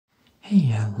Hey,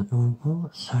 how's it going,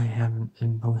 folks? I haven't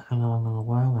been posting on in a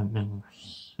while. I've been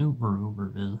super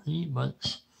busy,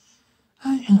 but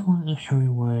I just wanted to show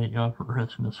you what I got for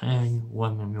Christmas and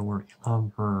what I'm going to be working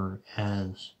on for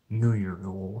as New Year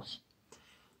goals.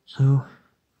 So,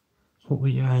 hope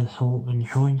you guys all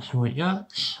enjoying what I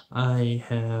got. I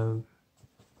have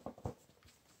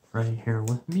right here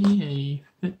with me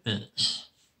a Fitbit.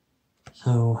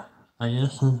 So, I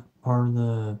guess this is part of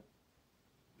the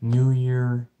New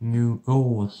Year, new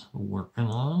goals working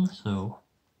on, so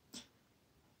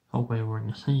hopefully we're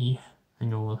going to see. I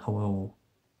know it's a little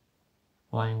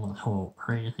flying, looks a little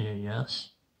crazy, I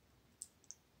guess.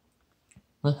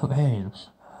 But okay,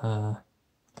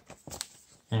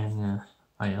 and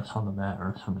I guess on the back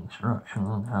are some instructions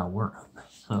on how it works.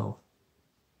 So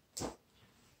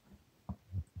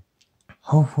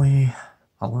hopefully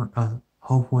I'll work on.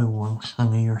 Hopefully once the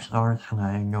new year starts and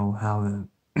I know how to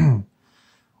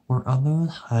work on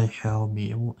those, I shall be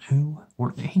able to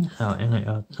work things out. And I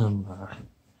got some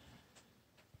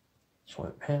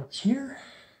sweatpants here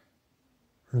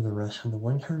for the rest of the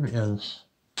winter because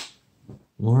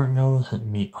Lord knows it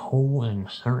can be cold in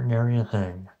certain areas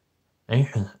and they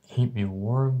should keep me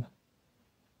warm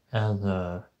as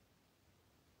a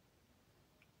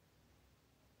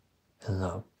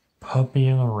puppy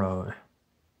in the road.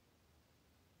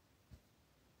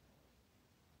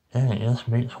 And it just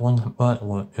makes one's butt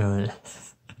look good.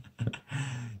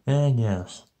 And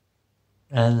yes,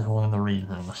 that is one of the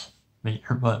reasons. Make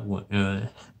your butt look good.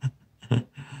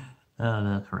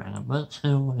 That's random, but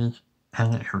still is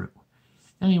kinda true.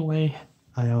 Anyway,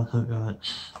 I also got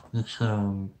this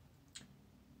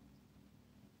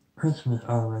Christmas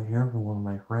art right here from one of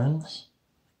my friends.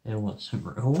 It looks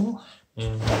super cool,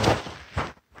 and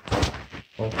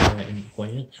hopefully I can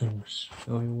play it and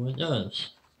show you what it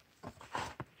does.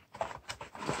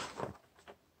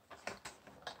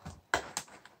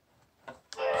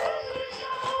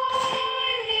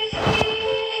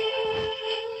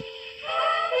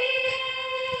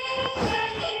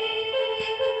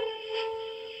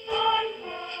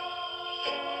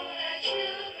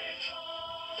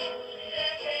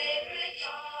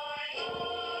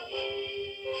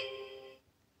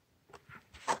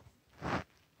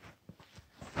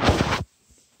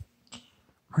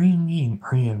 Pretty neat,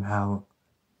 pretty about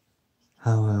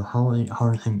how holiday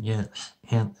cards can get,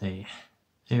 can't they?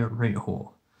 They're pretty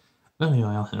cool. Anyway,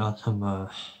 I also got some,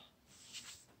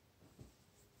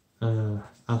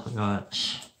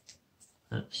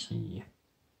 let's see,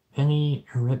 Penny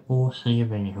Ripple City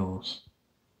of Angels.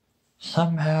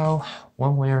 Somehow,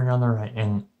 one way or another, I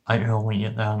can only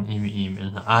get that on DVD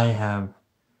because I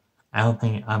don't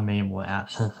think I'm able to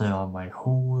access it on my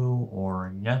Hulu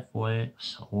or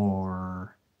Netflix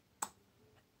or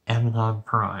Amazon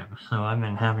Prime, so I've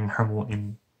been having trouble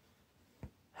being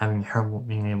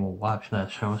able to watch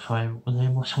that show, so I was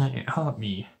able to get a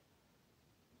copy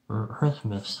for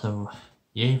Christmas, so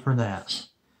yay for that.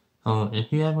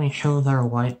 If you have any shows that are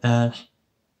like that,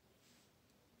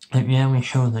 if you have any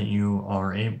shows that you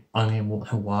are unable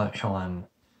to watch on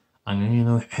any of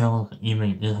those channels,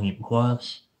 even Disney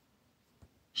Plus,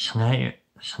 snag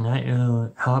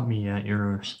a copy at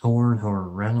your stores or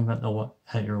rent them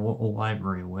at your local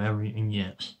library, wherever you can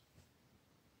get.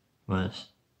 But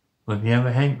if you have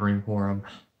a hankering for them,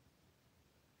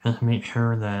 just make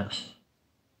sure that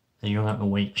you don't have to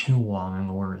wait too long in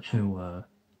order to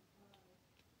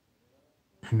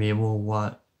be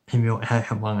able to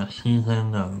catch up on a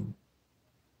season of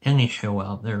any show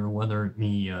out there, whether it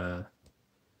be, I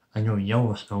know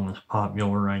Yellowstone is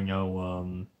popular, I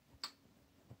know,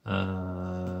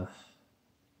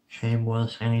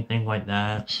 Shameless, anything like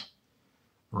that.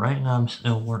 Right now I'm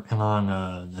still working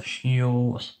on, The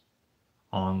Shield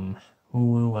on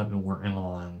Hulu. I've been working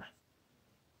on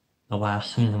the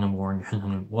last season of Orange is the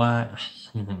New Black,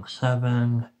 season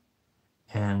 7,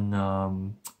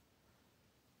 and,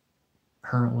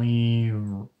 currently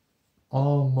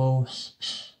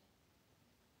almost,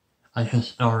 I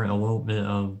just started a little bit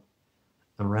of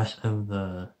the rest of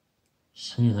the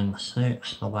season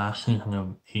 6, the last season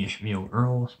of HBO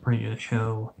Girls, pretty good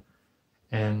show,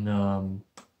 and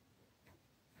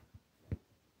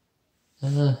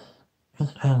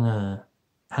just kinda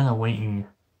waiting,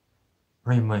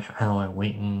 pretty much kinda like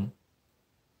waiting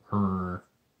for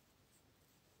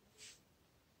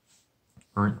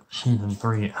season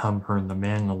 3 to come for The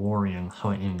Mandalorian,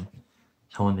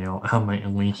 so they'll have me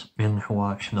at least binge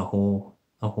watch the whole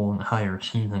entire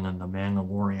season of The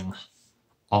Mandalorians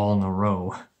all in a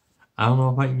row. I don't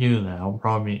know if I can do that. I'll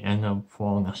probably end up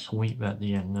falling asleep at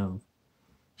the end of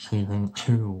season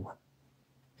 2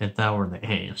 if that were the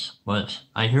case. But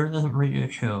I hear this is a pretty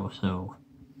good show, so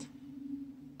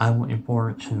I'm looking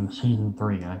forward to season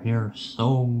 3. I hear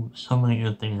so many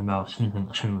good things about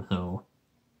season 2, though.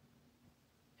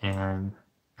 And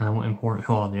I'm looking forward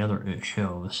to all the other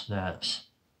shows that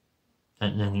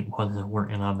Disney wasn't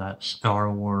working on, that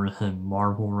Star Wars and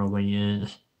Marvel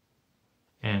related.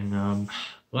 And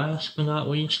last but not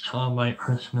least on my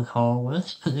Christmas haul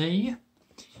list today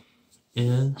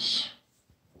is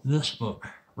this book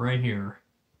right here,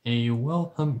 A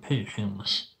Welcome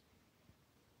Patience.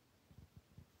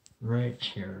 Right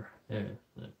here. There's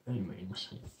the anybody can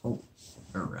see. Oh,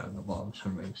 around the bottom so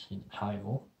everybody can see the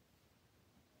title.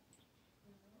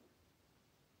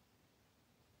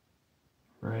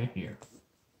 Right here.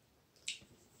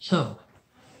 So,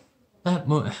 that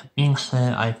book being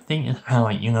said, I think it's kind of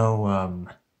like, you know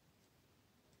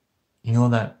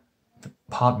that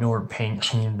popular paint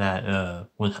scene that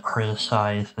was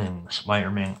criticized in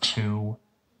Spider-Man 2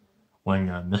 when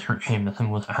Mr.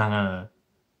 Jameson was kind of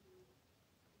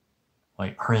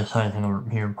like criticizing over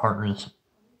Peter Parker's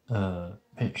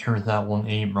pictures that one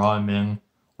day brought him in,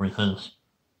 where he says,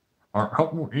 "Our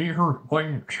couple years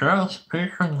playing chess,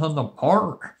 patience in the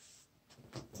park."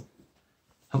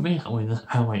 So basically, this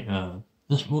kind of like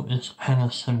this book is kind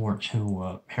of similar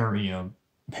to Perry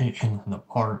Patience in the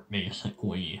Park,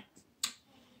 basically,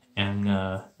 and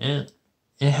it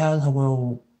has a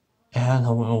little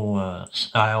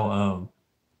style of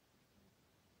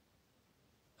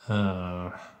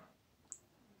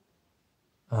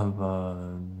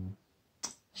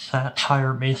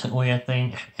satire, basically, I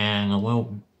think, and a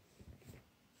little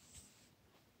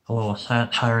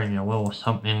satire and a little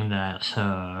something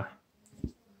that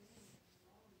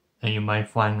you might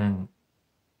find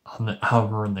on the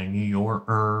cover of the New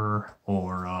Yorker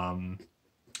or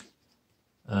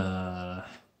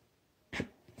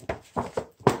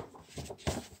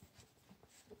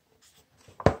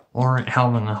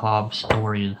Calvin and Hobbes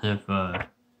stories, if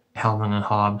Calvin and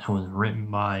Hobbes was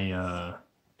written by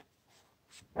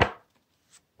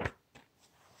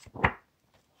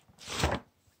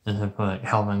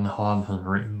Calvin and Hobbes was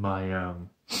written by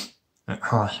a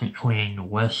cross between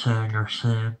Wes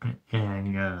Anderson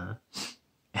and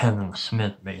Kevin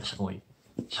Smith, basically.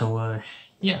 So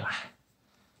yeah,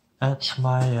 that's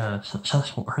my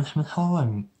successful Christmas haul,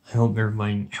 and I hope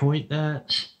everybody enjoyed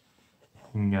that.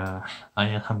 And I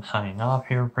guess I'm signing off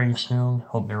here pretty soon.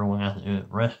 Hope everyone has a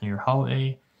good rest of your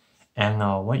holiday. And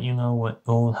I'll let you know what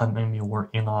goals I'm going to be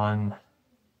working on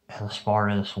as far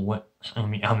as what's going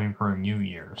to be coming for New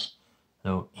Year's.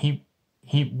 So keep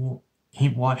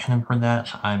watching them for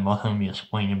that. I'm also going to be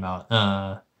explaining about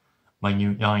my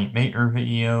new Johnny Baker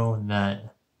video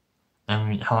that I'm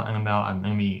going to be talking about.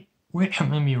 Which I'm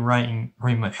going to be writing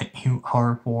pretty much a cue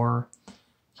card for.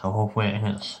 So hopefully I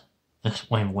can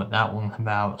explain what that one's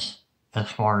about,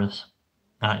 as far as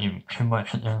not giving too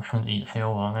much attention detail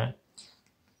on it.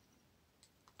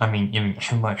 I mean, giving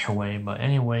too much away, but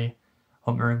anyway,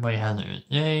 hope everybody has a good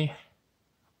day.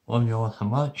 Love you all so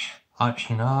much.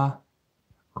 Achina,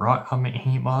 rock comment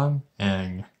heat bomb,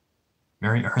 and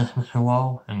Merry Christmas to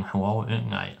all, and hello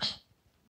and nights.